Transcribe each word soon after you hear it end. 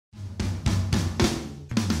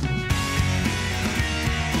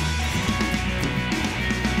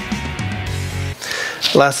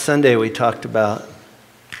Last Sunday we talked about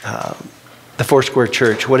the Foursquare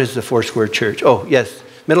Church. What is the Foursquare Church? Oh, yes,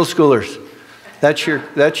 middle schoolers. That's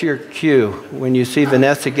your cue when you see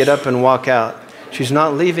Vanessa get up and walk out. She's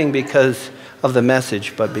not leaving because of the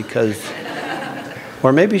message, but because,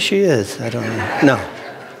 or maybe she is. I don't know. No.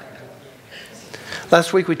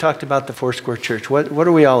 Last week we talked about the Foursquare Church. What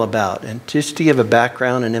are we all about? And just to give a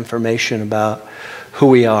background and information about who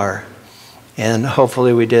we are. And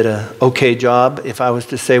hopefully we did an okay job. If I was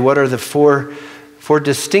to say, what are the four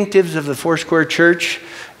distinctives of the Foursquare Church?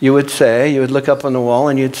 You would look up on the wall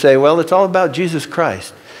and you'd say, well, it's all about Jesus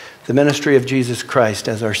Christ. The ministry of Jesus Christ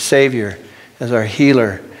as our Savior, as our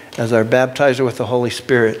healer, as our baptizer with the Holy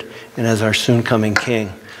Spirit, and as our soon-coming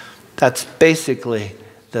King. That's basically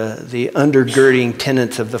the undergirding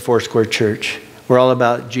tenets of the Foursquare Church. We're all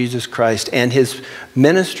about Jesus Christ and His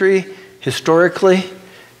ministry historically,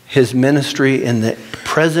 His ministry in the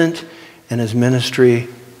present, and His ministry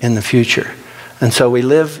in the future. And so we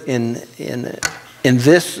live in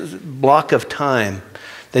this block of time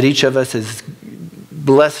that each of us is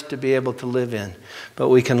blessed to be able to live in. But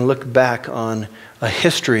we can look back on a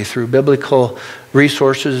history through biblical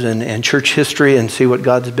resources and church history and see what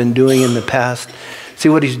God's been doing in the past, see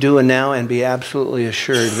what He's doing now, and be absolutely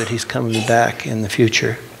assured that He's coming back in the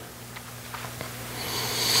future.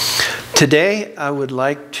 Today, I would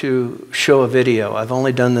like to show a video. I've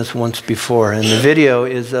only done this once before, and the video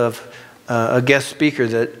is of a guest speaker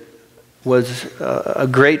that was a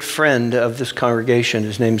great friend of this congregation.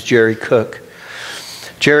 His name's Jerry Cook.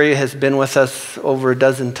 Jerry has been with us over a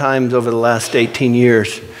dozen times over the last 18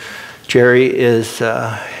 years. Jerry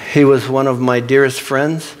he was one of my dearest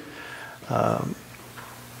friends,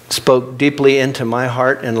 spoke deeply into my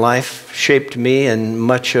heart and life, shaped me and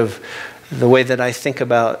much of the way that I think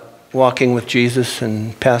about walking with Jesus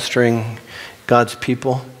and pastoring God's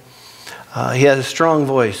people. He has a strong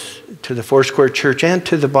voice to the Foursquare Church and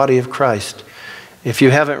to the body of Christ. If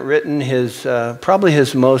you haven't written probably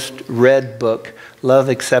his most read book, Love,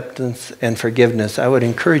 Acceptance, and Forgiveness, I would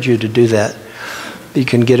encourage you to do that. You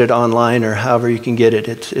can get it online or however you can get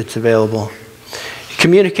it. It's available. He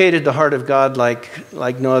communicated the heart of God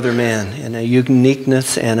like no other man, in a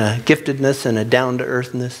uniqueness and a giftedness and a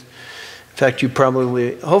down-to-earthness. In fact,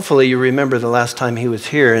 hopefully you remember the last time he was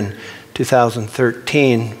here in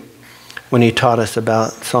 2013 when he taught us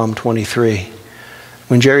about Psalm 23.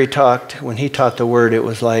 When he taught the word, it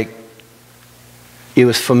was like, it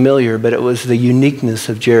was familiar, but it was the uniqueness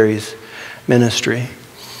of Jerry's ministry.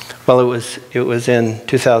 Well, it was in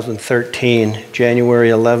 2013, January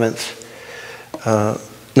 11th.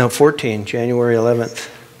 January 11th,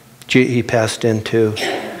 he passed into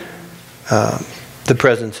the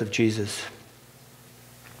presence of Jesus.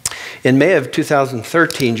 In May of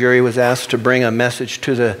 2013, Jerry was asked to bring a message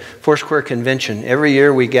to the Foursquare Convention. Every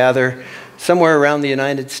year we gather somewhere around the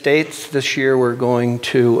United States. This year we're going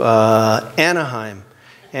to Anaheim.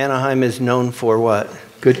 Anaheim is known for what?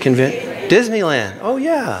 Good convention? Disneyland. Oh,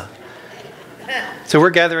 yeah. So we're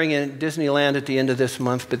gathering in Disneyland at the end of this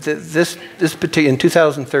month, but in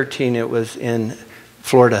 2013 it was in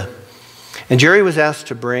Florida. And Jerry was asked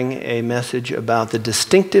to bring a message about the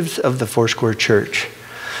distinctives of the Foursquare Church.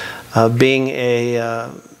 Being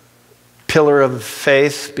a pillar of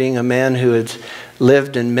faith, being a man who had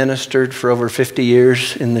lived and ministered for over 50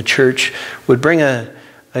 years in the church, would bring a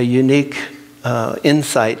unique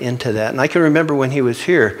insight into that. And I can remember when he was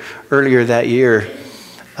here earlier that year,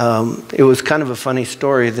 it was kind of a funny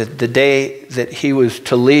story that the day that he was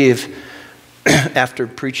to leave after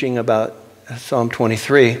preaching about Psalm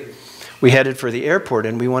 23, we headed for the airport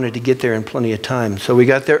and we wanted to get there in plenty of time. So we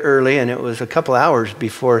got there early and it was a couple hours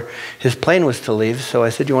before his plane was to leave. So I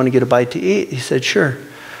said, "You want to get a bite to eat?" He said, "Sure."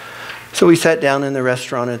 So we sat down in the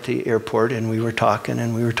restaurant at the airport and we were talking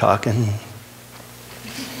and we were talking.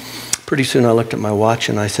 Pretty soon I looked at my watch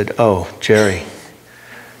and I said, "Oh, Jerry,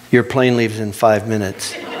 your plane leaves in 5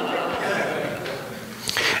 minutes."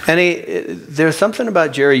 And there's something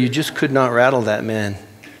about Jerry, you just could not rattle that man.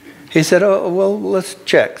 He said, "Oh, well, let's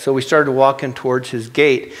check." So we started walking towards his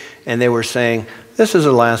gate, and they were saying, "This is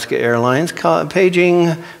Alaska Airlines,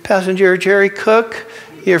 paging passenger Jerry Cook.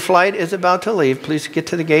 Your flight is about to leave. Please get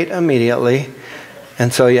to the gate immediately."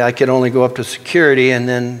 And so, I could only go up to security and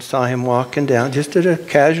then saw him walking down, just at a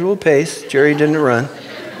casual pace. Jerry didn't run.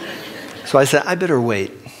 So I said, "I better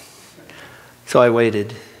wait." So I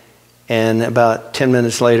waited, and about 10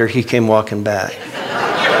 minutes later, he came walking back.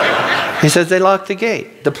 He says, "They locked the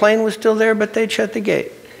gate. The plane was still there, but they'd shut the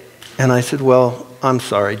gate." And I said, "Well, I'm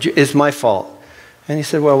sorry. It's my fault." And he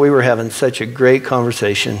said, "Well, we were having such a great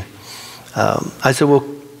conversation." I said, "Well,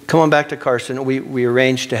 come on back to Carson." We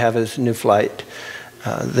arranged to have his new flight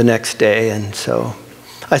the next day. And so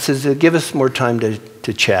I said, give us more time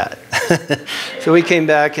to chat. So we came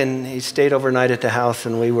back, and he stayed overnight at the house,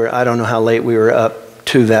 and I don't know how late we were up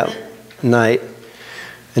to that night.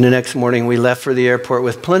 And the next morning we left for the airport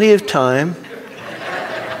with plenty of time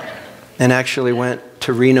and actually went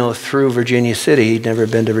to Reno through Virginia City. He'd never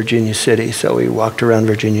been to Virginia City, so we walked around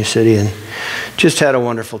Virginia City and just had a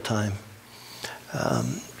wonderful time.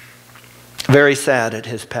 Very sad at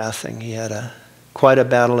his passing. He had quite a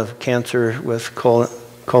battle of cancer with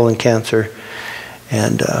colon cancer,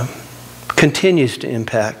 and continues to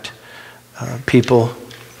impact people.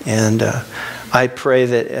 And I pray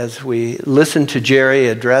that as we listen to Jerry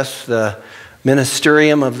address the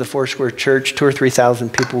ministerium of the Foursquare Church, 2,000 or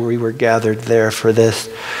 3,000 people, we were gathered there for this.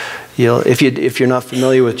 If you're not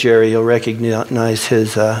familiar with Jerry, you'll recognize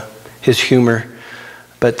his humor,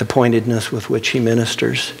 but the pointedness with which he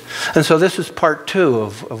ministers. And so this is part 2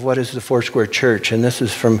 of what is the Foursquare Church, and this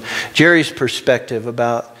is from Jerry's perspective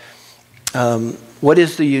about what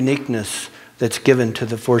is the uniqueness that's given to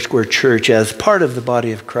the Foursquare Church as part of the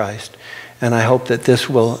body of Christ. And I hope that this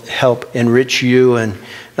will help enrich you, and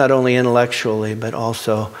not only intellectually, but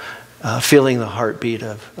also feeling the heartbeat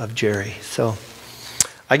of Jerry. So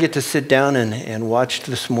I get to sit down and watch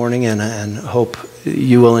this morning, and hope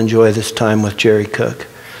you will enjoy this time with Jerry Cook.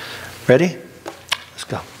 Ready? Let's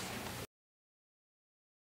go.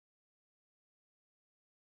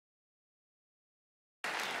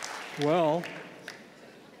 Well,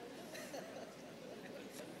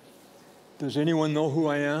 does anyone know who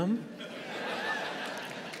I am?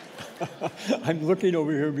 I'm looking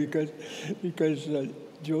over here because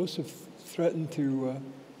Joseph threatened to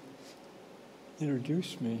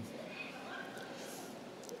introduce me,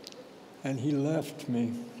 and he left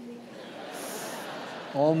me.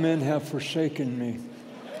 All men have forsaken me.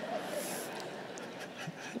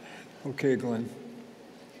 Okay, Glenn.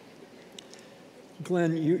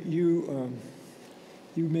 Glenn, you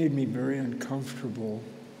made me very uncomfortable.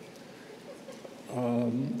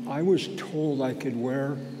 I was told I could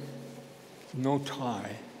wear no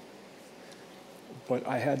tie, but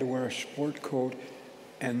I had to wear a sport coat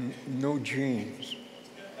and no jeans.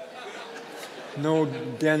 No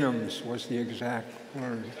denims was the exact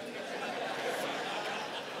word.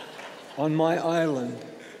 On my island,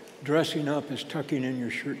 dressing up is tucking in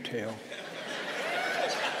your shirt tail.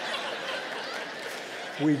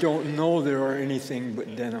 We don't know there are anything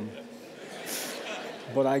but denim.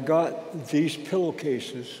 But I got these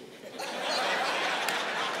pillowcases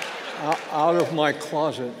out of my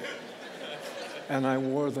closet, and I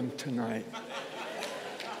wore them tonight.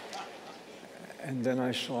 And then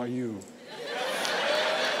I saw you.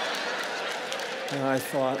 And I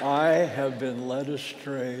thought, I have been led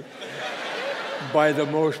astray by the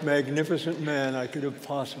most magnificent man I could have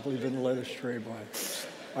possibly been led astray by.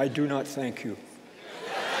 I do not thank you.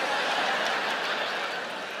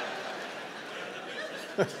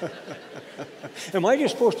 Am I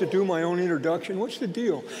just supposed to do my own introduction? What's the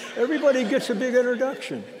deal? Everybody gets a big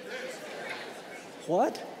introduction.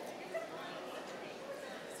 What?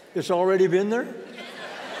 It's already been there?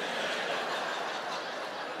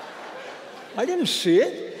 I didn't see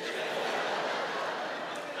it.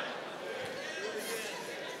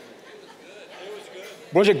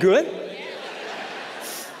 Was it good?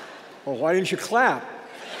 Well, why didn't you clap?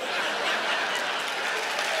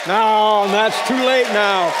 No, that's too late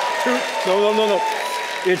now. No.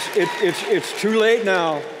 It's too late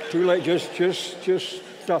now. Too late. Just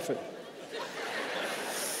stuff it.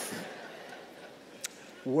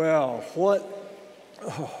 Well,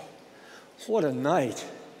 what a night.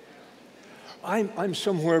 I'm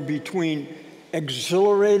somewhere between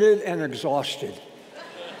exhilarated and exhausted.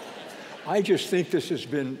 I just think this has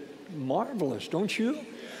been marvelous, don't you?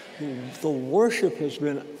 The worship has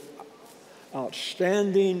been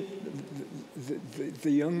outstanding.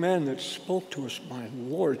 The young man that spoke to us, my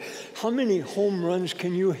Lord, how many home runs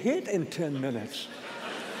can you hit in 10 minutes?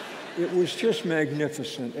 It was just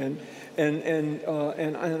magnificent, and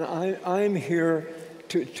I'm here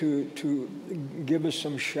to give us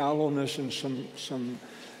some shallowness and some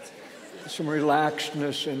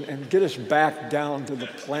relaxedness and get us back down to the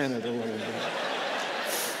planet a little bit.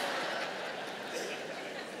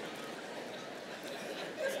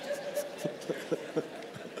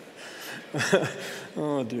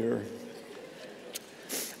 Oh dear.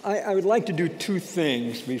 I would like to do two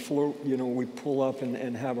things before we pull up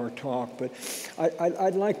and have our talk, but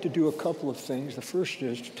I'd like to do a couple of things. The first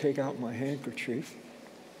is to take out my handkerchief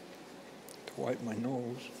to wipe my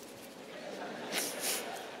nose,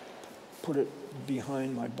 put it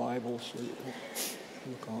behind my Bible so it will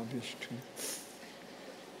look obvious too.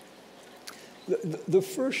 The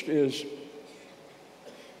first is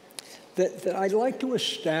that I'd like to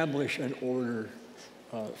establish an order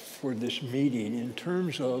for this meeting in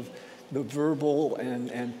terms of the verbal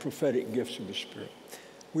and prophetic gifts of the Spirit.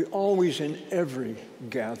 We always, in every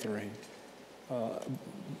gathering,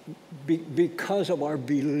 because of our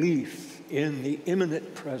belief in the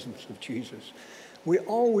imminent presence of Jesus, we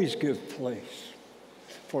always give place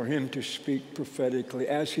for him to speak prophetically,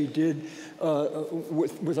 as he did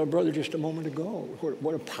with our brother just a moment ago.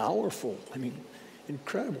 What a powerful,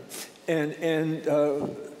 incredible.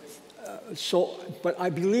 But I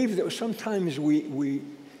believe that sometimes we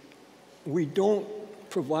don't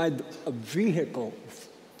provide a vehicle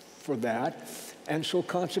for that, and so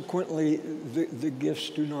consequently the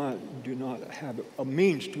gifts do not have a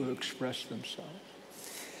means to express themselves.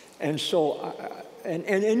 And so, and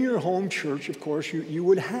in your home church, of course, you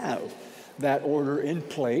would have that order in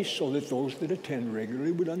place so that those that attend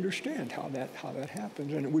regularly would understand how that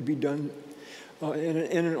happens, and it would be done in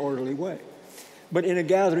an orderly way. But in a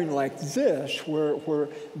gathering like this, where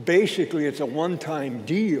basically it's a one-time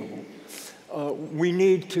deal, we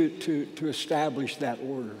need to establish that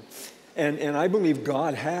order. And I believe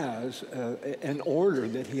God has an order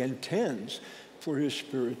that he intends for his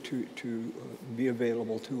Spirit to be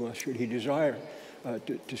available to us should he desire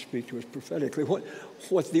to speak to us prophetically.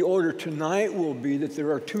 What the order tonight will be, that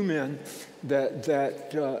there are two men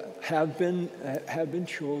that have been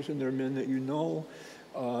chosen. They're men that you know,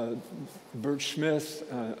 Bert Smith,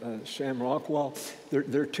 Sam Rockwell.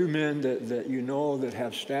 They're two men that you know that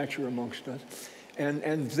have stature amongst us.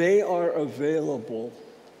 And they are available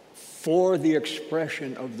for the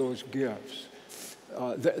expression of those gifts.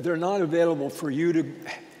 They're not available for you to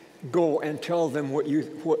go and tell them what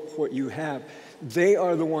you have. They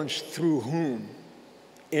are the ones through whom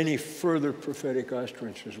any further prophetic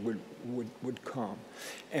utterances would come.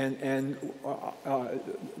 And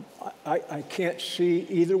I can't see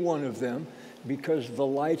either one of them because the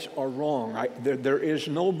lights are wrong. There is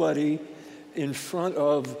nobody in front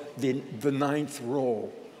of the ninth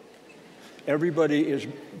row. Everybody is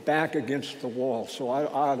back against the wall. So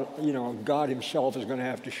God himself is going to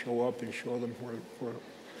have to show up and show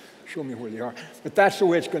me where they are. But that's the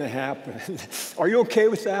way it's going to happen. Are you okay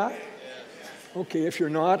with that? Okay, if you're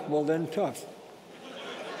not, well then tough.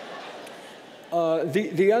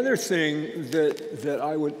 The other thing that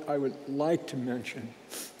I would like to mention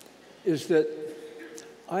is that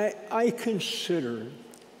I consider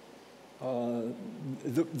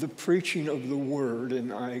the preaching of the word,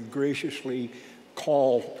 and I graciously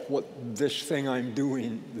call what this thing I'm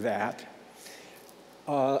doing that.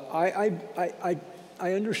 I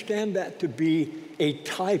understand that to be a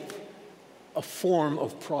form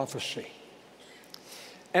of prophecy.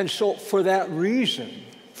 And so for that reason,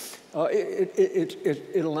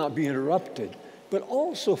 it'll not be interrupted. But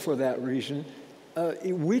also for that reason,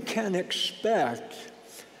 we can expect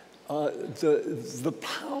the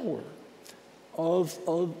power of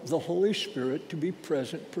the Holy Spirit to be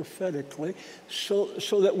present prophetically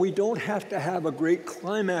so that we don't have to have a great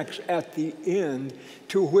climax at the end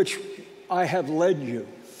to which I have led you,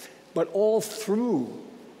 but all through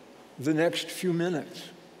the next few minutes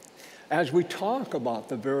as we talk about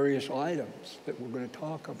the various items that we're going to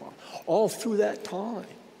talk about. All through that time,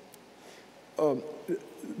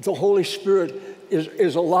 the Holy Spirit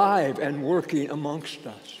is alive and working amongst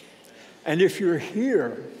us. And if you're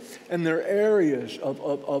here and there are areas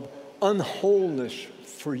of unwholeness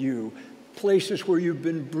for you, places where you've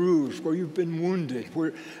been bruised, where you've been wounded,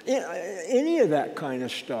 where any of that kind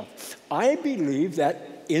of stuff, I believe that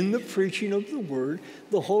in the preaching of the Word,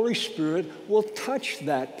 the Holy Spirit will touch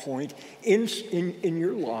that point in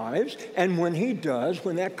your lives. And when he does,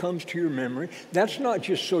 when that comes to your memory, that's not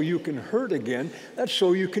just so you can hurt again, that's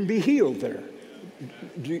so you can be healed there.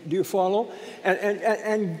 Do you follow?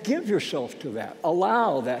 And give yourself to that.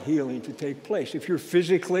 Allow that healing to take place. If you're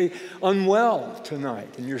physically unwell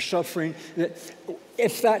tonight and you're suffering,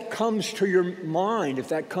 if that comes to your mind, if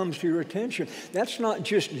that comes to your attention, that's not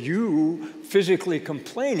just you physically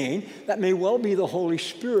complaining. That may well be the Holy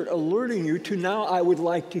Spirit alerting you to, now I would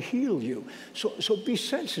like to heal you. So be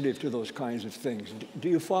sensitive to those kinds of things. Do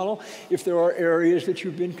you follow? If there are areas that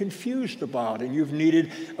you've been confused about and you've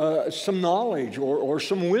needed some knowledge or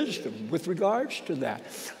some wisdom with regards to that,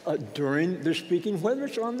 during the speaking, whether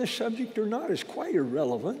it's on this subject or not, is quite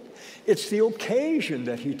irrelevant. It's the occasion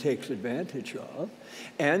that he takes advantage of.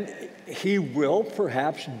 And he will,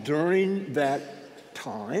 perhaps during that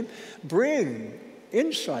time, bring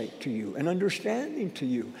insight to you and understanding to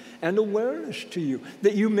you and awareness to you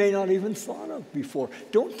that you may not even thought of before.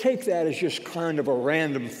 Don't take that as just kind of a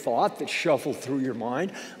random thought that shuffled through your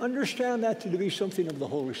mind. Understand that to be something of the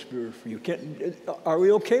Holy Spirit for you. Are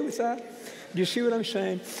we okay with that? Do you see what I'm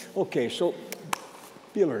saying? Okay, so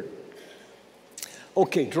be alert.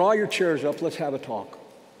 Okay, draw your chairs up. Let's have a talk.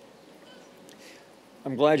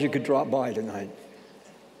 I'm glad you could drop by tonight.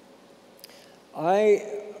 I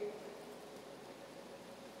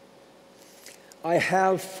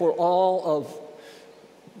have for all of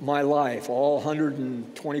my life, all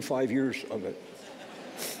 125 years of it,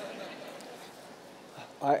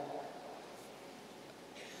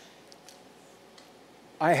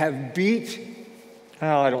 I have beat,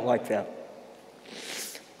 I don't like that.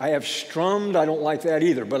 I have strummed, I don't like that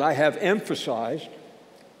either, but I have emphasized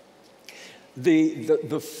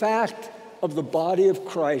the fact of the body of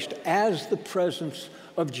Christ as the presence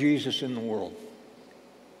of Jesus in the world.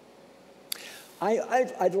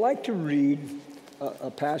 I'd like to read a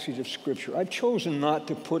passage of Scripture. I've chosen not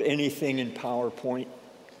to put anything in PowerPoint.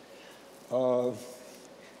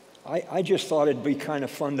 I just thought it'd be kind of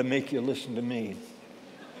fun to make you listen to me.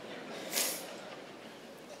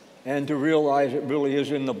 And to realize it really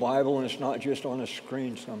is in the Bible and it's not just on a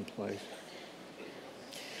screen someplace.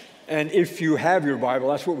 And if you have your Bible,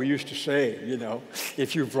 that's what we used to say, you know.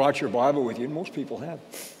 If you've brought your Bible with you, and most people have.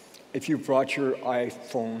 If you've brought your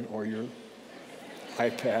iPhone or your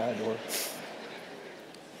iPad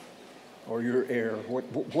or your Air,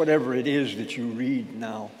 whatever it is that you read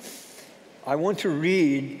now. I want to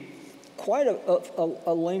read quite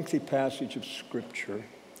a lengthy passage of Scripture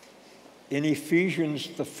in Ephesians,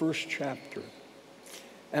 the first chapter.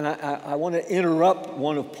 And I want to interrupt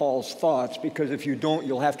one of Paul's thoughts, because if you don't,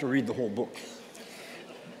 you'll have to read the whole book.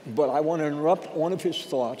 But I want to interrupt one of his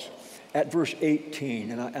thoughts at verse 18,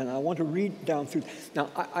 and I want to read down through. Now,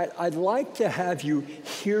 I'd like to have you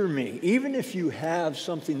hear me. Even if you have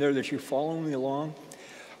something there that you're following me along,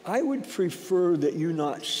 I would prefer that you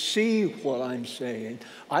not see what I'm saying.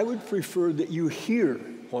 I would prefer that you hear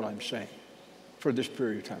what I'm saying for this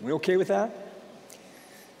period of time. We okay with that?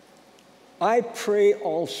 I pray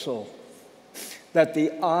also that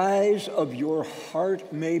the eyes of your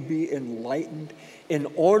heart may be enlightened, in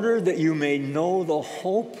order that you may know the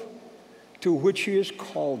hope to which he has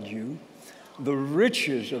called you, the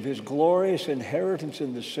riches of his glorious inheritance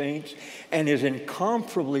in the saints, and his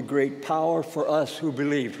incomparably great power for us who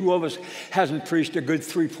believe. Who of us hasn't preached a good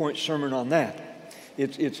 3-point sermon on that?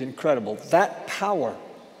 It's incredible. That power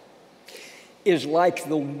is like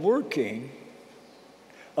the working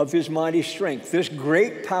of his mighty strength. This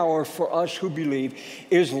great power for us who believe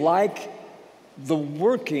is like the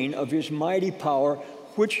working of his mighty power,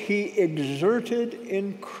 which he exerted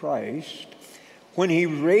in Christ when he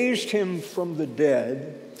raised him from the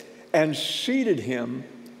dead and seated him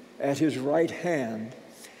at his right hand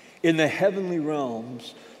in the heavenly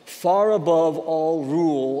realms, far above all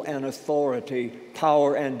rule and authority,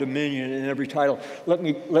 power and dominion, and every title. Let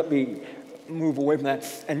me move away from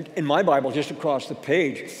that. And in my Bible, just across the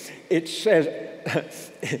page, it says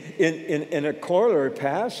in a corollary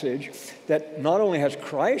passage that not only has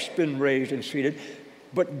Christ been raised and seated,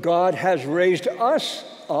 but God has raised us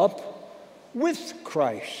up with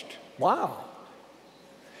Christ. Wow.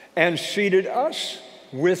 And seated us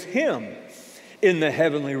with him in the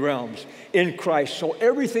heavenly realms in Christ. So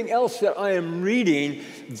everything else that I am reading,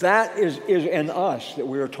 that is in us that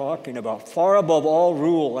we are talking about. Far above all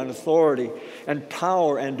rule and authority and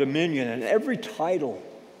power and dominion and every title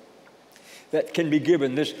that can be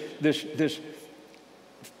given. This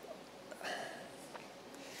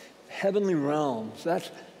heavenly realms,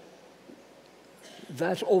 that's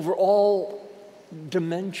over all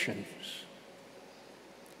dimensions.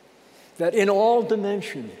 That in all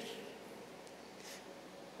dimensions,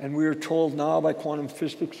 and we are told now by quantum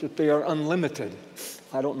physics that they are unlimited.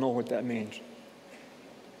 I don't know what that means.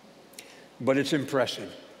 But it's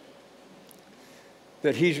impressive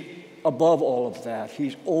that he's above all of that.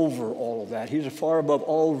 He's over all of that. He's far above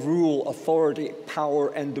all rule, authority, power,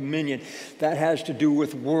 and dominion. That has to do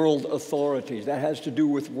with world authorities. That has to do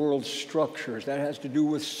with world structures. That has to do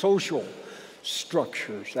with social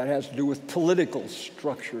structures. That has to do with political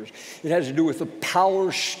structures. It has to do with the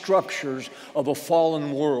power structures of a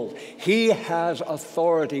fallen world. He has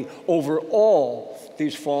authority over all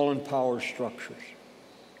these fallen power structures.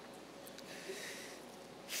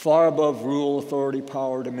 Far above rule, authority,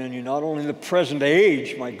 power, dominion, not only in the present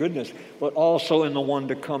age, my goodness, but also in the one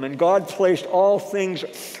to come. And God placed all things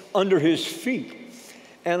under his feet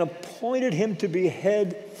and appointed him to be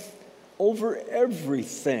head over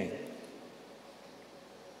everything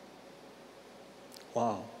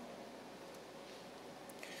Wow.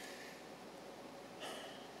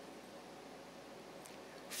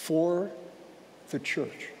 For the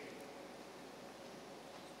church.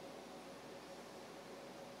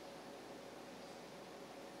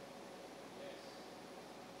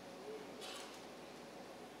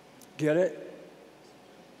 Get it?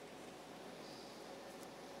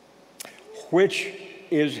 Which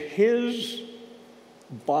is his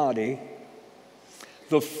body,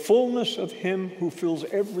 the fullness of him who fills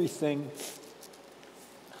everything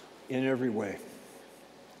in every way.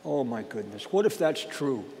 Oh my goodness, what if that's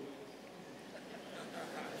true?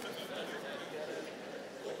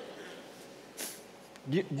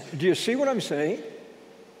 Do you see what I'm saying?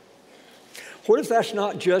 What if that's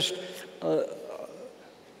not just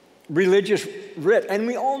religious writ? And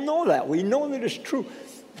we all know that. We know that it's true.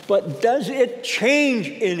 But does it change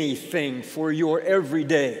anything for your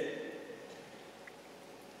everyday?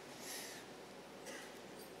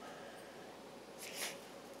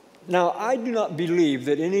 Now, I do not believe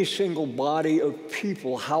that any single body of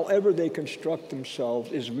people, however they construct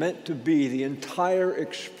themselves, is meant to be the entire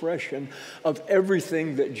expression of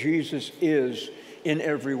everything that Jesus is in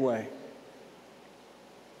every way.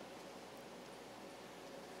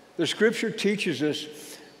 The Scripture teaches us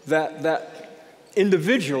that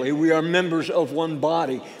individually we are members of one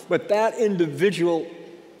body, but that individual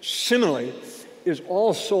simile is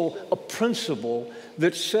also a principle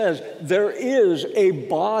that says there is a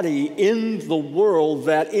body in the world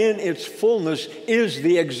that in its fullness is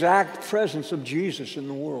the exact presence of Jesus in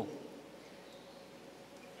the world.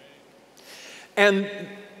 And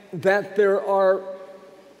that there are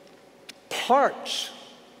parts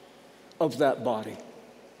of that body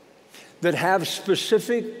that have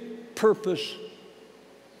specific purpose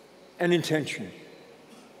and intention.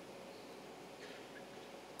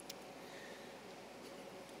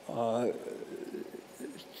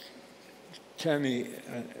 Tammy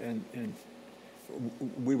and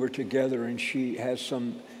we were together, and she has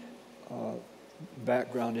some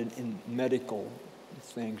background in medical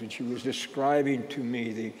things, and she was describing to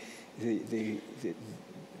me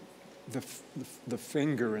the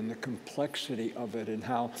finger and the complexity of it, and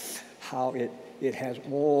how it has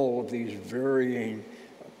all of these varying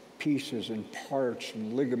pieces and parts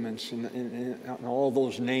and ligaments and all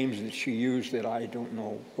those names that she used that I don't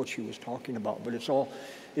know what she was talking about, but it's all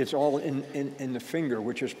in the finger,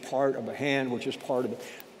 which is part of a hand, which is part of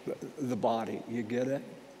the body. You get it?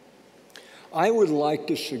 I would like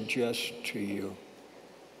to suggest to you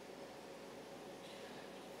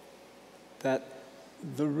that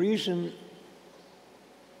the reason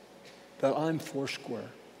that I'm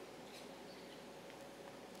Foursquare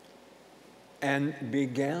and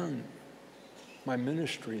began my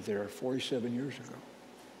ministry there 47 years ago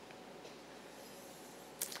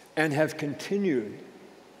and have continued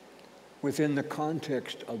within the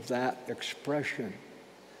context of that expression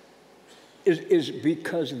is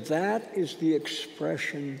because that is the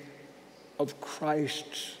expression of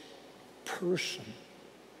Christ's person.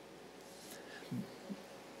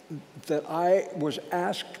 That I was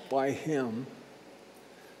asked by him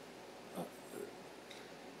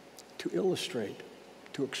to illustrate,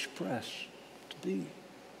 to express, to be.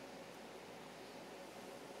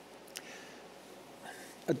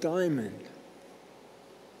 A diamond.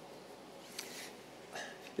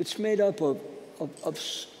 It's made up of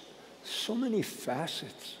so many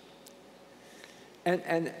facets.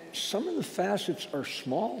 And some of the facets are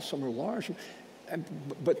small, some are large,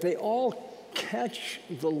 but they all catch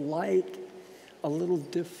the light a little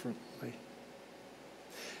differently.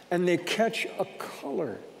 And they catch a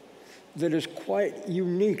color that is quite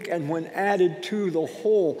unique, and when added to the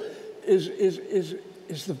whole is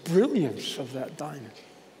the brilliance of that diamond.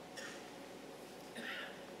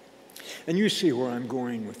 And you see where I'm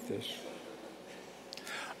going with this.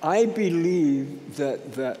 I believe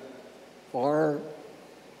that our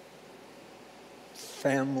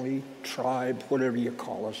family, tribe, whatever you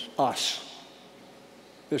call us,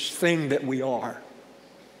 this thing that we are,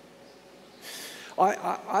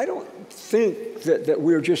 I don't think that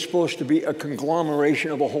we're just supposed to be a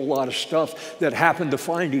conglomeration of a whole lot of stuff that happen to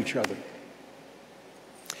find each other.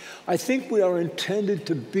 I think we are intended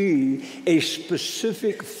to be a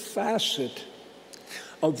specific facet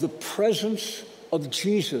of the presence of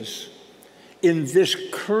Jesus in this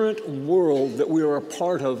current world that we are a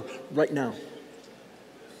part of right now.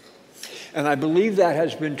 And I believe that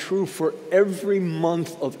has been true for every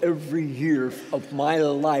month of every year of my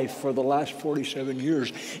life for the last 47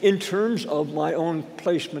 years, in terms of my own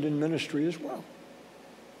placement in ministry as well.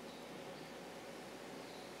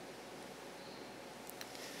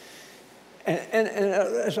 And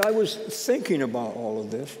as I was thinking about all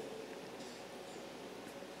of this,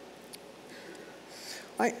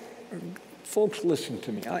 folks, listen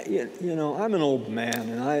to me. I'm an old man,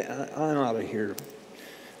 and I'm out of here.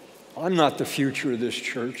 I'm not the future of this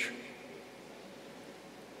church.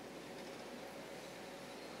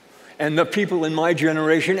 And the people in my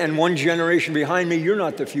generation and one generation behind me, you're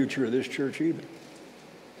not the future of this church either.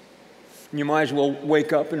 And you might as well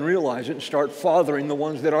wake up and realize it and start fathering the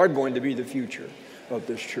ones that are going to be the future of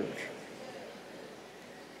this church.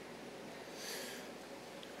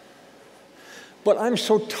 But I'm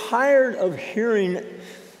so tired of hearing,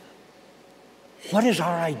 what is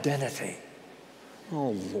our identity?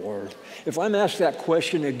 Oh, Lord. If I'm asked that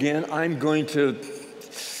question again, I'm going to...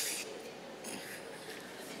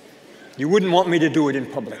 You wouldn't want me to do it in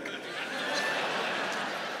public.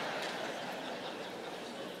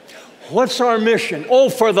 What's our mission? Oh,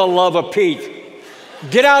 for the love of Pete,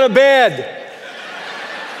 get out of bed.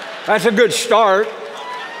 That's a good start.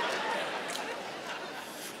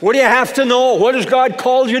 What do you have to know? What has God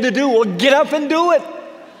called you to do? Well, get up and do it.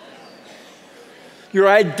 Your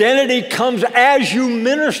identity comes as you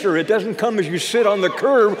minister. It doesn't come as you sit on the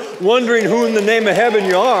curb wondering who in the name of heaven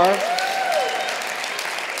you are.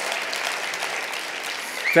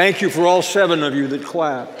 Thank you for all 7 of you that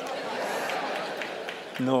clapped.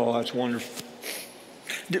 No, that's wonderful.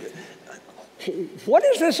 What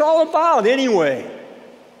is this all about anyway?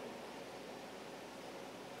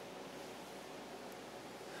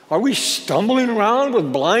 Are we stumbling around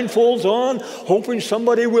with blindfolds on, hoping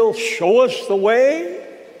somebody will show us the way?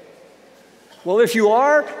 Well, if you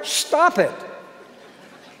are, stop it.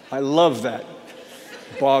 I love that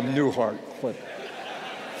Bob Newhart clip.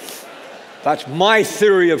 That's my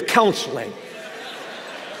theory of counseling.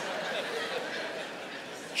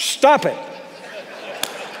 Stop it.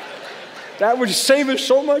 That would save us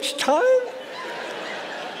so much time.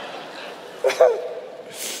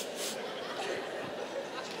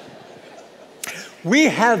 We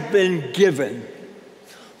have been given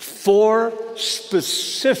 4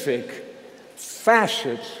 specific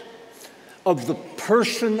facets of the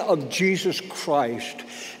person of Jesus Christ,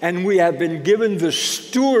 and we have been given the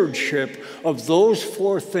stewardship of those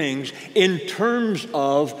 4 things in terms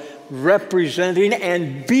of representing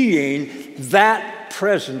and being that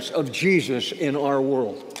presence of Jesus in our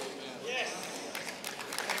world.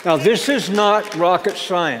 Now, this is not rocket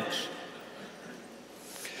science.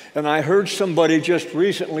 And I heard somebody just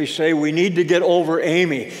recently say, we need to get over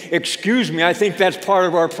Amy. Excuse me, I think that's part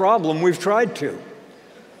of our problem. We've tried to.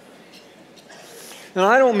 And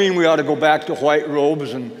I don't mean we ought to go back to white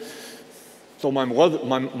robes. And so my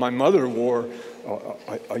mother wore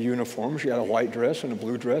a uniform. She had a white dress and a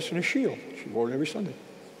blue dress and a shield. She wore it every Sunday.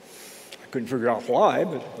 I couldn't figure out why,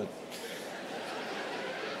 but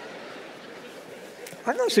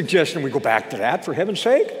I'm not suggesting we go back to that, for heaven's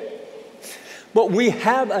sake. But we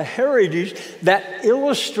have a heritage that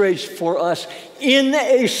illustrates for us in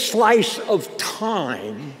a slice of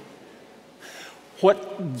time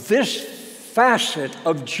what this facet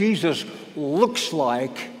of Jesus looks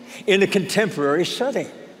like in a contemporary setting.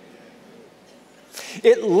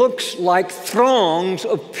 It looks like throngs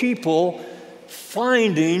of people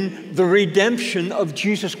finding the redemption of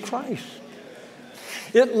Jesus Christ.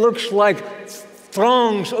 It looks like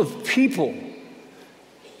throngs of people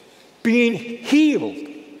being healed,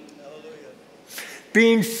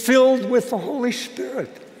 being filled with the Holy Spirit,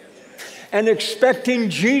 and expecting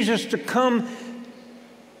Jesus to come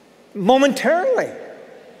momentarily.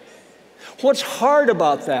 What's hard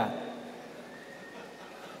about that?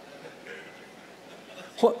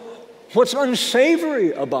 What's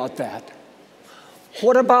unsavory about that?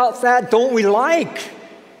 What about that don't we like?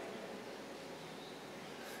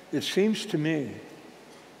 It seems to me,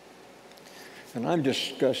 and I'm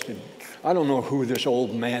disgusted, I don't know who this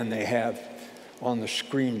old man they have on the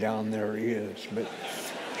screen down there is, but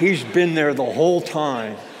he's been there the whole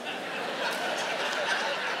time.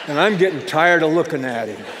 And I'm getting tired of looking at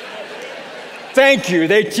him. Thank you,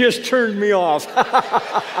 they just turned me off.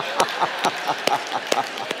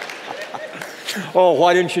 Oh,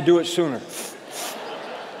 why didn't you do it sooner?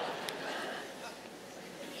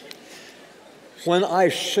 When I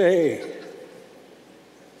say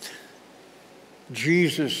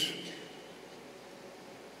Jesus,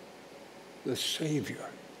 the Savior,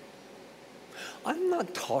 I'm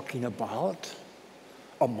not talking about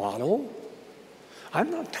a motto. I'm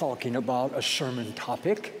not talking about a sermon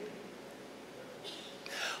topic.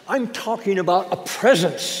 I'm talking about a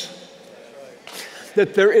presence.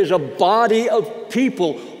 That there is a body of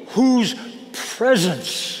people whose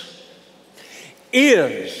presence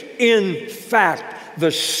is, in fact,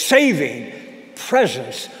 the saving,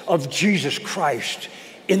 presence of Jesus Christ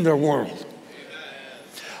in their world.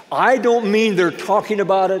 I don't mean they're talking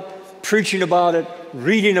about it, preaching about it,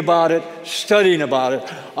 reading about it, studying about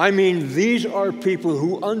it. I mean, these are people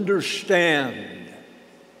who understand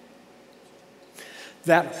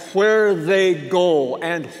that where they go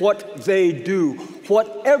and what they do,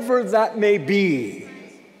 whatever that may be,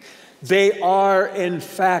 they are in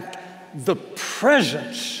fact the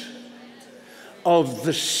presence of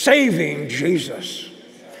the saving Jesus.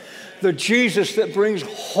 The Jesus that brings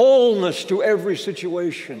wholeness to every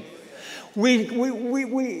situation. We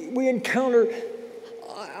encounter,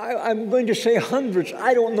 I'm going to say hundreds,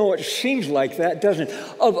 I don't know, it seems like that, doesn't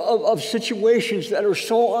it, of situations that are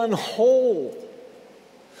so unwhole,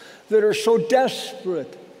 that are so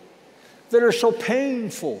desperate, that are so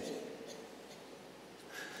painful.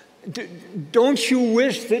 Don't you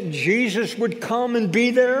wish that Jesus would come and be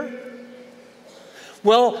there?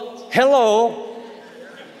 Well, hello.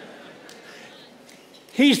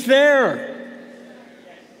 He's there.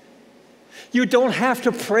 You don't have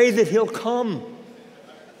to pray that he'll come.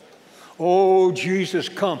 Oh, Jesus,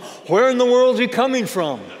 come. Where in the world is he coming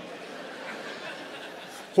from?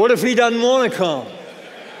 What if he doesn't want to come?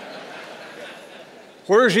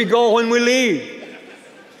 Where does he go when we leave?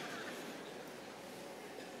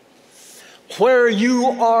 Where you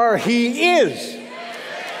are, he is.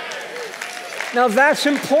 Now that's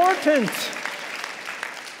important.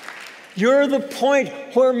 You're the point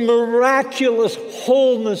where miraculous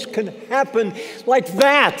wholeness can happen like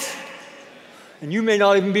that. And you may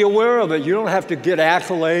not even be aware of it. You don't have to get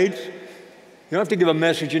accolades. You don't have to give a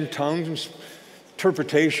message in tongues and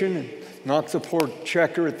interpretation and knock the poor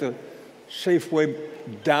checker at the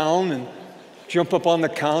Safeway down and jump up on the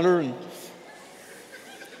counter and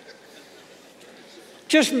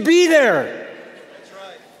just be there.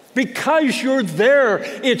 Because you're there,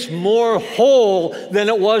 it's more whole than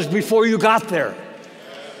it was before you got there.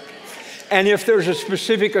 And if there's a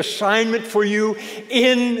specific assignment for you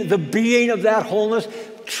in the being of that wholeness,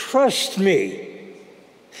 trust me,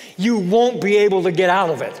 you won't be able to get out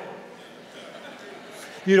of it.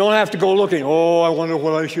 You don't have to go looking, oh, I wonder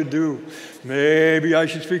what I should do. Maybe I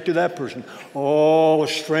should speak to that person. Oh,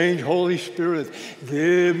 strange Holy Spirit,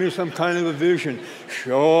 give me some kind of a vision.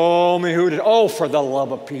 Show me who it is. Oh, for the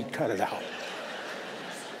love of Pete, cut it out.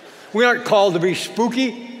 We aren't called to be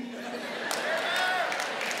spooky.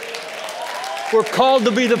 We're called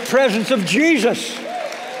to be the presence of Jesus.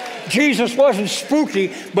 Jesus wasn't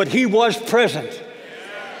spooky, but he was present.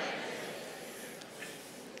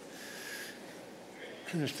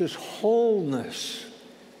 And it's this wholeness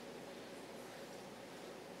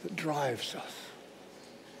that drives us.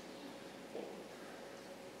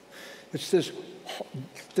 It's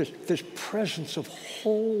this presence of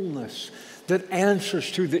wholeness that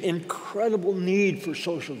answers to the incredible need for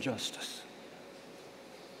social justice.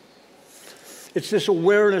 It's this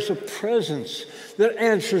awareness of presence that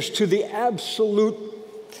answers to the absolute,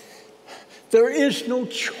 there is no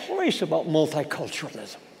choice about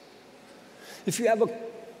multiculturalism. If you have a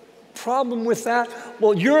problem with that,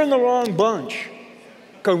 well, you're in the wrong bunch,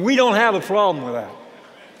 because we don't have a problem with that.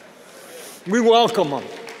 We welcome them.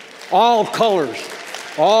 All colors,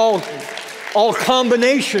 all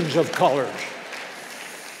combinations of colors.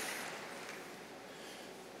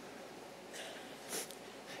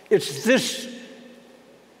 It's this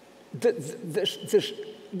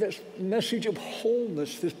message of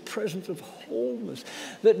wholeness, this presence of wholeness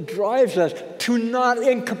that drives us to not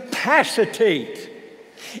incapacitate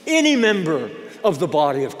any member of the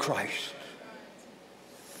body of Christ.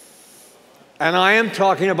 And I am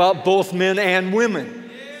talking about both men and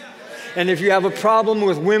women. And if you have a problem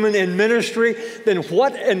with women in ministry, then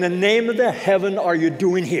what in the name of the heaven are you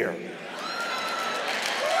doing here?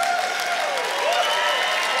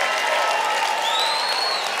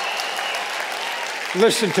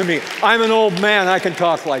 Listen to me. I'm an old man. I can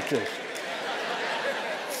talk like this.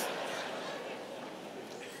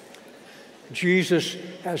 Jesus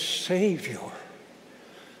as Savior.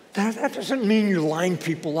 That doesn't mean you line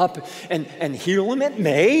people up and heal them. It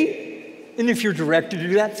may. And if you're directed to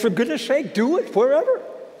do that, for goodness sake, do it wherever.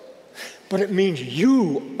 But it means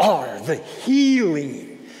you are the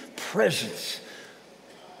healing presence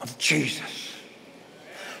of Jesus.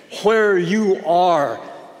 Where you are,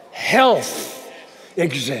 health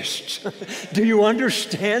exists. Do you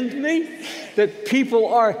understand me? That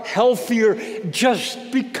people are healthier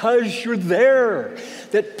just because you're there.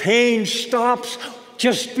 That pain stops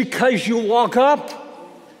just because you walk up.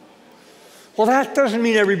 Well, that doesn't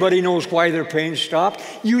mean everybody knows why their pain stopped.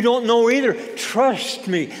 You don't know either. Trust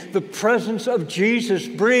me, the presence of Jesus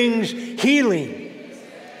brings healing.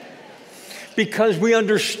 because we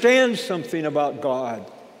understand something about God.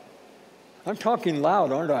 I'm talking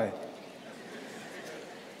loud, aren't I?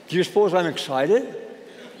 Do you suppose I'm excited?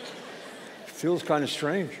 It feels kind of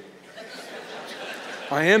strange.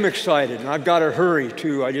 I am excited, and I've got to hurry,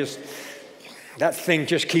 too. That thing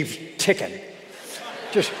just keeps ticking.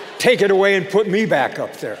 Just take it away and put me back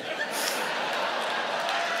up there.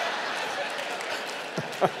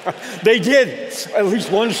 They did. At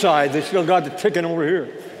least one side, they still got the ticking over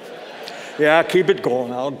here. Yeah, keep it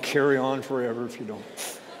going. I'll carry on forever if you don't.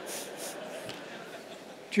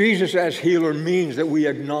 Jesus as healer means that we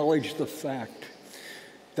acknowledge the fact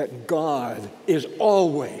that God is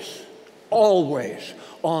always, always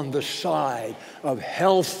on the side of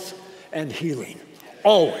health and healing.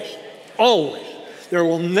 Always, always. There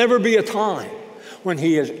will never be a time when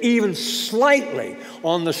he is even slightly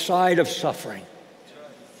on the side of suffering.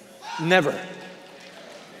 Never.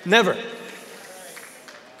 Never.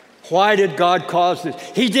 Why did God cause this?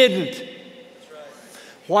 He didn't.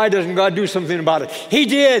 Why doesn't God do something about it? He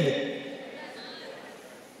did.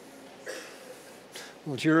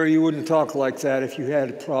 Well, Jerry, you wouldn't talk like that if you had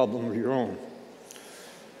a problem of your own.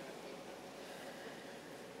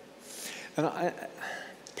 And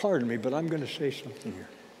pardon me, but I'm going to say something here.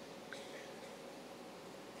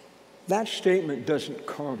 That statement doesn't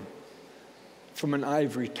come from an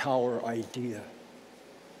ivory tower idea.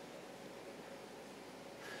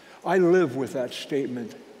 I live with that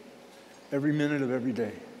statement every minute of every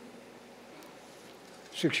day.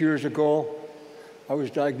 6 years ago, I was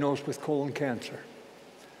diagnosed with colon cancer.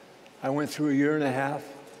 I went through a year and a half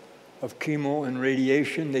of chemo and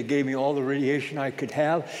radiation. They gave me all the radiation I could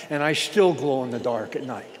have, and I still glow in the dark at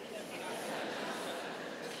night.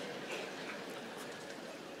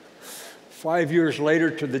 5 years later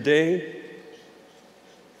to the day,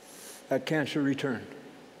 that cancer returned.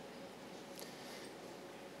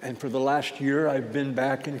 And for the last year, I've been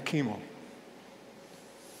back in chemo.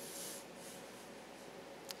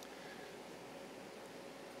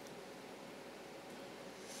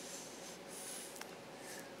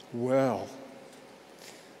 Well,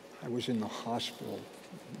 I was in the hospital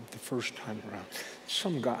the first time around.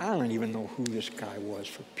 Some guy, I don't even know who this guy was,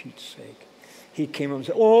 for Pete's sake. He came up and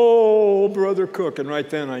said, "Oh, Brother Cook," and right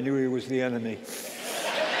then I knew he was the enemy.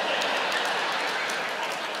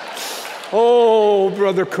 "Oh,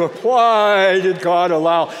 Brother Cook, why did God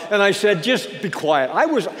allow?" And I said, "Just be quiet." I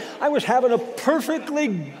was having a perfectly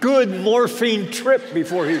good morphine trip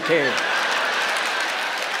before he came.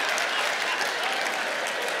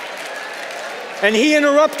 And he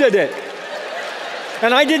interrupted it.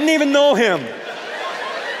 And I didn't even know him.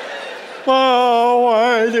 "Oh,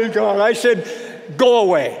 why did God?" I said, "Go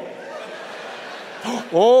away."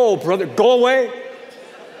 "Oh, brother, go away?"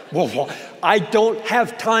 "Well, I don't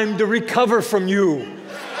have time to recover from you.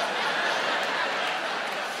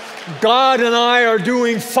 God and I are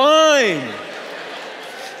doing fine.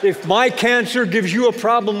 If my cancer gives you a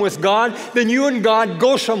problem with God, then you and God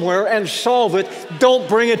go somewhere and solve it. Don't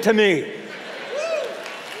bring it to me.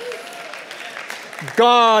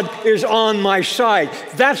 God is on my side.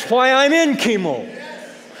 That's why I'm in chemo.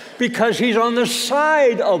 Because he's on the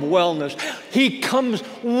side of wellness. He comes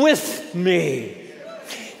with me.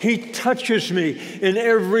 He touches me in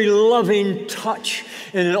every loving touch.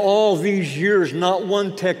 And in all these years, not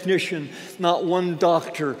one technician, not one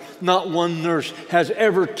doctor, not one nurse has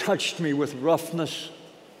ever touched me with roughness,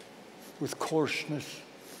 with coarseness,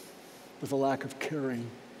 with a lack of caring.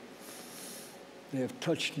 They have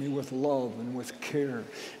touched me with love and with care,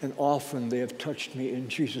 and often they have touched me in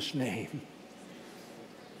Jesus' name.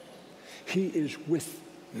 He is with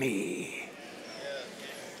me.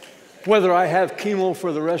 Whether I have chemo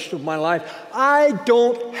for the rest of my life, I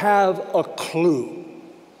don't have a clue.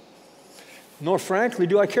 Nor, frankly,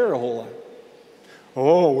 do I care a whole lot.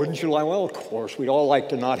 Oh, wouldn't you like? Well, of course, we'd all like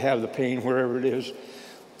to not have the pain wherever it is.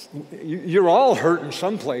 You're all hurting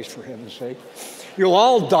someplace, for heaven's sake. You'll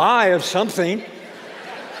all die of something.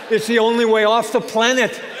 It's the only way off the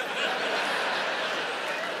planet.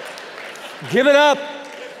 Give it up.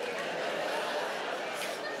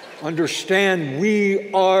 Understand,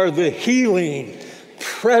 we are the healing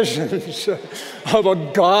presence of a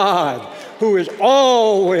God who is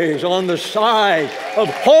always on the side of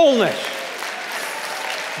wholeness.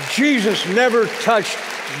 Jesus never touched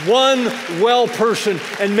one well person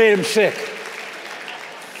and made him sick.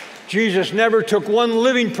 Jesus never took one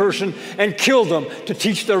living person and killed them to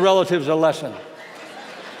teach their relatives a lesson.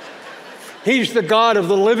 He's the God of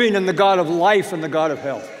the living and the God of life and the God of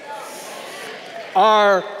health.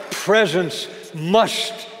 Our presence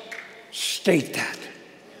must state that.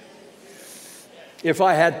 If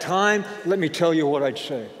I had time, let me tell you what I'd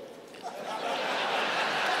say.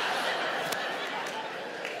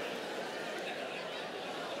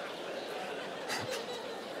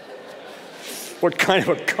 What kind of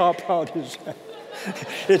a cop-out is that?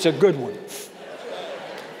 It's a good one.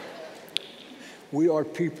 We are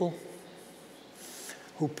people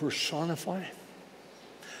who personify,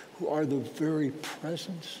 who are the very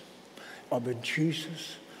presence of a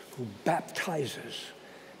Jesus who baptizes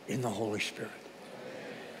in the Holy Spirit.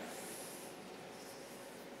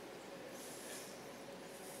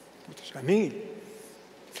 What does that mean?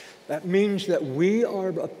 That means that we are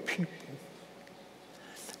a people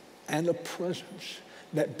and a presence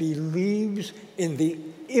that believes in the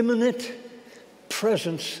imminent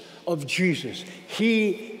presence of Jesus.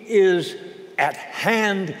 He is at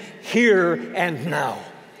hand here and now.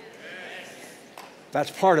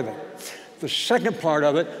 That's part of it. The second part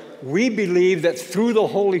of it, we believe that through the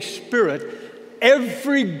Holy Spirit,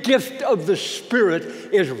 every gift of the Spirit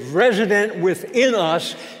is resident within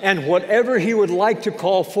us, and whatever He would like to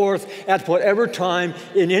call forth at whatever time,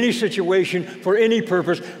 in any situation, for any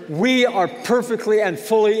purpose, we are perfectly and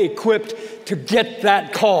fully equipped to get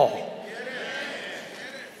that call.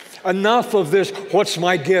 Enough of this, what's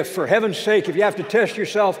my gift? For heaven's sake, if you have to test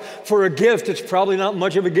yourself for a gift, it's probably not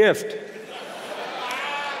much of a gift.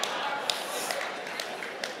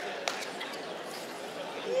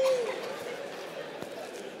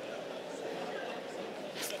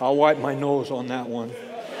 I'll wipe my nose on that one.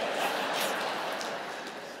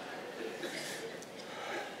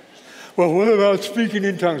 Well, what about speaking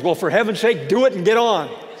in tongues? Well, for heaven's sake, do it and get on.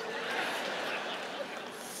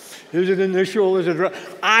 Is it initial? Is it?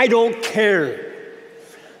 I don't care.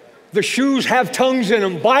 The shoes have tongues in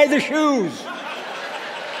them. Buy the shoes.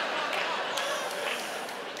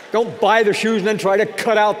 Don't buy the shoes and then try to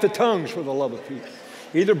cut out the tongues, for the love of Pete.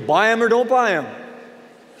 Either buy them or don't buy them.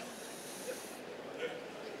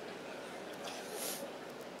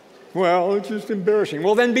 Well, it's just embarrassing.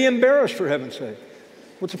 Well, then be embarrassed, for heaven's sake.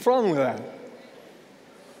 What's the problem with that?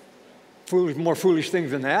 More foolish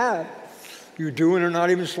things than that. You do and are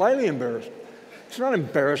not even slightly embarrassed. It's not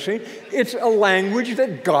embarrassing. It's a language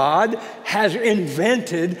that God has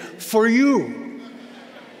invented for you.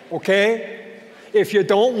 Okay? If you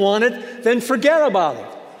don't want it, then forget about it.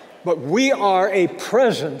 But we are a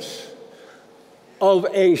presence of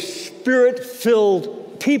a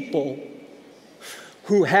Spirit-filled people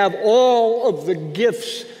who have all of the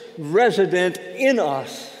gifts resident in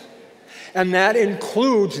us. And that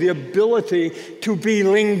includes the ability to be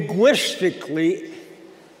linguistically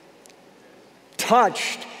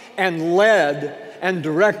touched and led and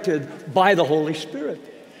directed by the Holy Spirit.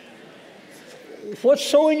 What's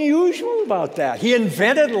so unusual about that? He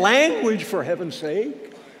invented language, for heaven's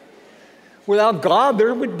sake. Without God,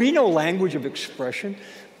 there would be no language of expression.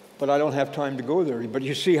 But I don't have time to go there. But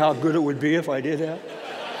you see how good it would be if I did that?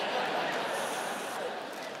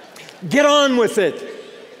 Get on with it.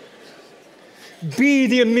 Be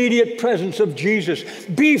the immediate presence of Jesus.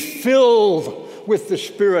 Be filled with the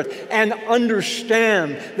Spirit and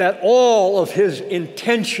understand that all of His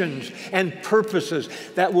intentions and purposes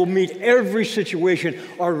that will meet every situation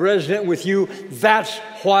are resident with you. That's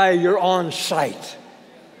why you're on site.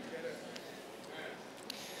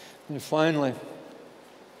 And finally,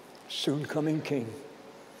 soon coming King.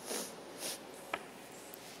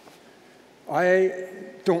 I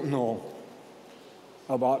don't know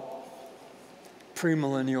about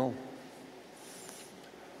premillennial,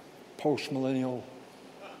 postmillennial.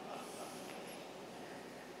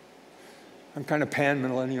 I'm kind of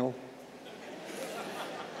pan-millennial.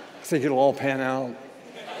 I think it'll all pan out.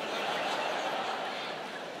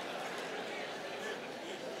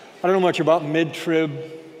 I don't know much about mid-trib,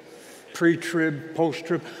 pre-trib,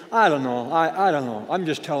 post-trib. I don't know. I don't know. I'm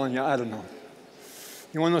just telling you, I don't know.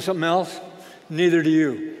 You want to know something else? Neither do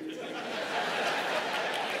you.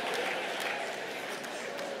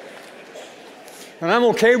 And I'm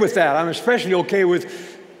okay with that. I'm especially okay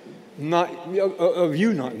with you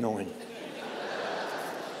not knowing.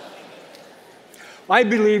 I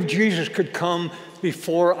believe Jesus could come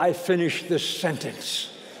before I finish this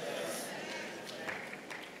sentence.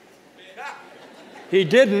 He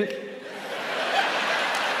didn't.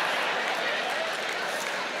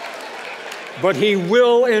 But He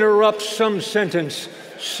will interrupt some sentence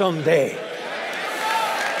someday.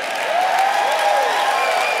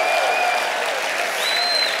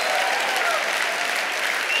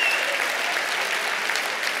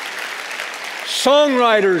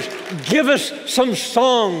 Songwriters, give us some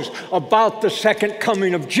songs about the second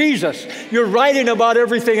coming of Jesus. You're writing about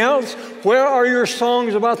everything else. Where are your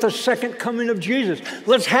songs about the second coming of Jesus?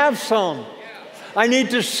 Let's have some. I need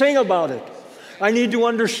to sing about it. I need to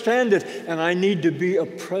understand it. And I need to be a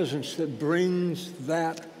presence that brings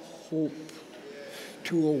that hope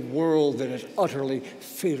to a world that is utterly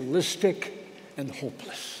fatalistic and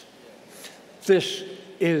hopeless. This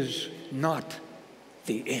is not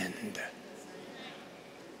the end.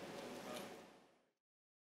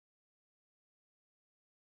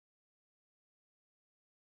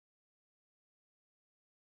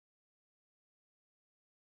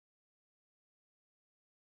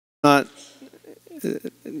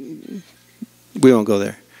 We won't go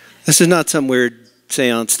there. This is not some weird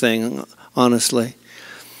seance thing, honestly.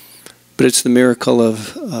 But it's the miracle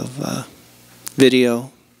of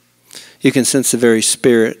video. You can sense the very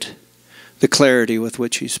spirit, the clarity with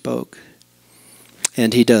which he spoke.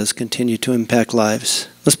 And he does continue to impact lives.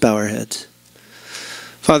 Let's bow our heads.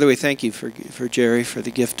 Father, we thank you for Jerry, for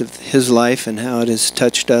the gift of his life and how it has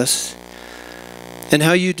touched us. And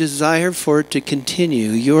how you desire for it to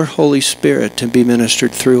continue, your Holy Spirit to be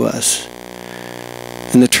ministered through us.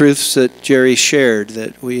 And the truths that Jerry shared,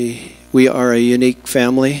 that we are a unique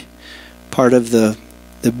family, part of the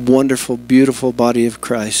wonderful, beautiful body of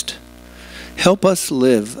Christ. Help us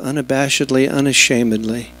live unabashedly,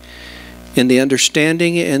 unashamedly in the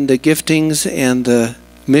understanding and the giftings and the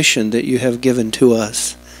mission that you have given to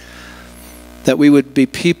us. That we would be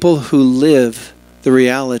people who live the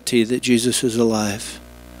reality that Jesus is alive.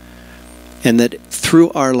 And that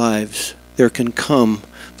through our lives there can come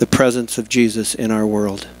the presence of Jesus in our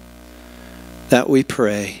world. That we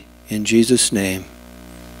pray in Jesus' name.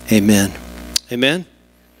 Amen. Amen?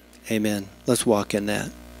 Amen. Let's walk in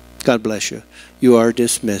that. God bless you. You are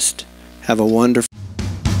dismissed. Have a wonderful